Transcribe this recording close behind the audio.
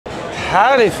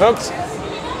Howdy, folks.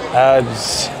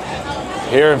 Just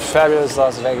here in fabulous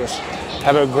Las Vegas.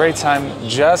 Having a great time,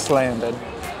 just landed.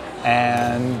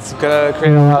 And gonna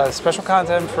create a lot of special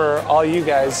content for all you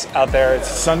guys out there. It's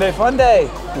Sunday Fun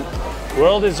Day.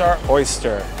 World is our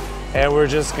oyster. And we're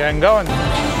just getting going.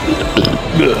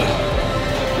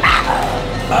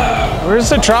 Where's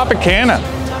the Tropicana?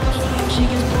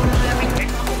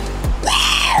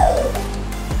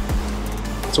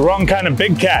 It's the wrong kind of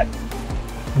big cat.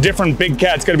 Different big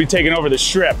cat's gonna be taking over the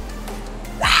strip.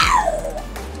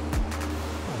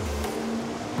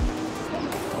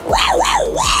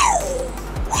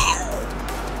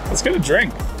 Let's get a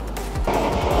drink.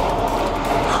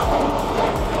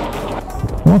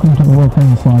 Welcome to the world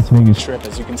famous Las Vegas Strip.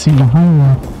 As you can see behind me,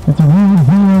 it's a real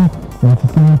hero. It's a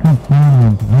Stanley Cup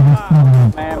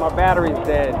Playoffs. Man, my battery's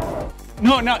dead.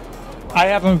 No, I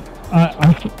have a.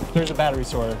 There's a battery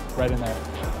store right in there.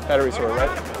 Battery store, right?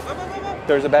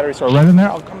 There's a battery store right in there.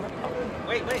 I'll come back.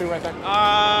 Wait. Be right back.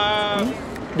 No,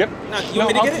 Yep. you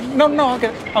want me to get it? No, I'll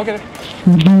get it. I'll get it.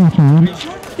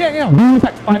 Yeah. Be right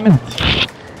back. 5 minutes.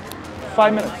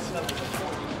 5 minutes.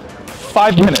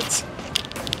 5 minutes.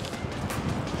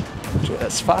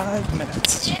 Just 5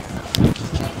 minutes.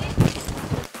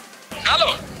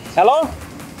 Hello?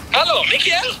 Hello,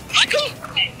 Miguel? Michael?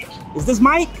 Is this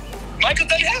Mike? Michael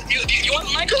Dale? You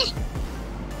want Michael?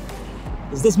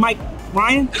 Is this Mike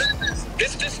Ryan?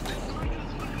 This is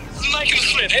Michael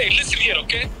Smith. Hey, listen here,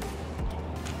 okay?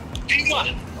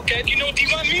 D1, okay? Do you know what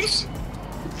D1 means?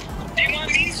 D1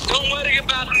 means don't worry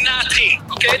about nothing,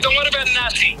 okay? Don't worry about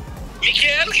nothing.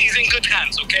 Miguel, he's in good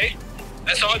hands, okay?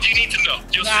 That's all you need to know.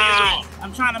 You'll see him tomorrow.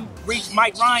 I'm trying to reach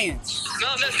Mike Ryan.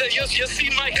 No, you'll see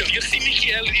Michael. You'll see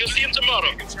Miguel. You'll see him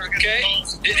tomorrow, okay?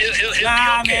 He'll be okay,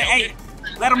 Man, okay? hey,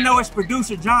 let him know his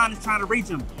producer John is trying to reach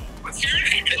him. He'll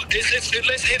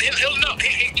know. I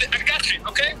got you,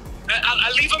 okay?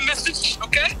 I'll leave a message,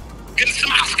 okay? Get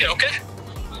some ask, okay?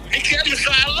 Miguel,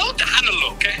 hello,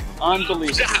 hello, okay?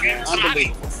 Unbelievable, man.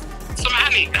 Unbelievable. Some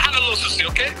honey, hello, sister,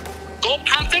 okay? Go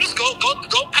Panthers, go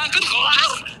Panthers, go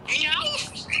out. Meow.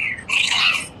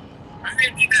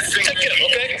 Take care,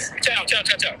 okay? Ciao.